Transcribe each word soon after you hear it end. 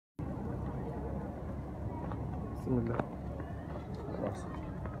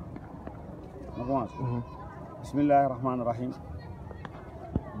bismillahi rahmaani rahim.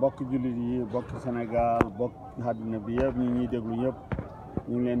 bokk jullit yi bokk Sénégal bokk àddina bi yëpp ñi ñuy déglu ñëpp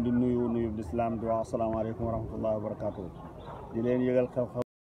ñu ngi leen di nuyu lislaam di wax asalaamaaleykum wa rahmatullahi wa barakatuh. di leen yëgal xew-xew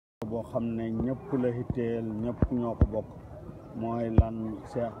boo xam ne ñëpp la hitteel ñëpp ñoo ko bokk mooy lan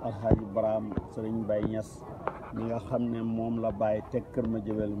Cheikh Alhaji Baram Serigne Mbaye Niass mi nga xam ne moom la bàyyi teg kër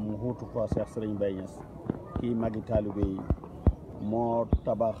Madiabel mu xuutu ko Cheikh Serigne Mbaye Niass kii magi taalibe yi moo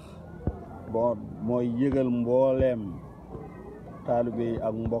tabax mooy yëgal mbooleem taalibe yi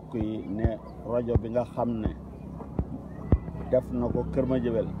ak mbokk yi ne rajo bi nga xam ne def na ko kër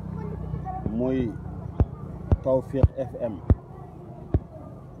Madiabel muy Tawfekh FM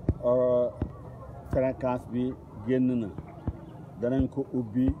fréquence bi génn na danañ ko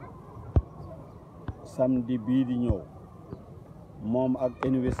ubbi samedi bii di ñëw moom ak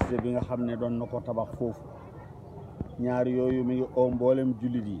université bi nga xam ne doon na ko tabax foofu ñaari yooyu mi ngi oo mboolem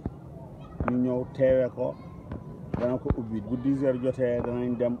jullit yi ñu ñëw teewe ko dana ko ubbi bu 10 heures jotee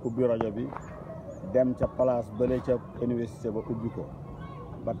danañ dem ubbi rajo bi dem ca place bële ca université ba ubbi ko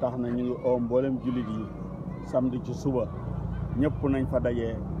ba tax na ñu ngi oo mboolem jullit yi samedi ci suba ñëpp nañ fa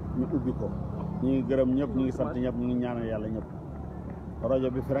dajee ñu ubbi ko ñu ngi gërëm ñëpp ñu ngi sant ñëpp ñu ngi ñaanal yàlla ñëpp.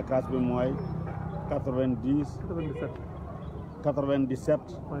 rajo bi fréquence bi mooy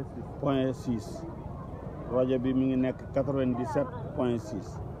 97.6 rajo bi mi ngi nekk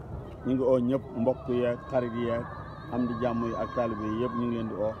 97.6 ñu ngi oo ñëpp mbokk yeeg xarit yeeg am di jàmm yi ak taalibe yi yëpp ñu ngi leen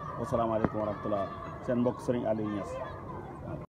di oo wasalaamaaleykum wa rahmatullah seen mbokk Serigne Aliou Niass.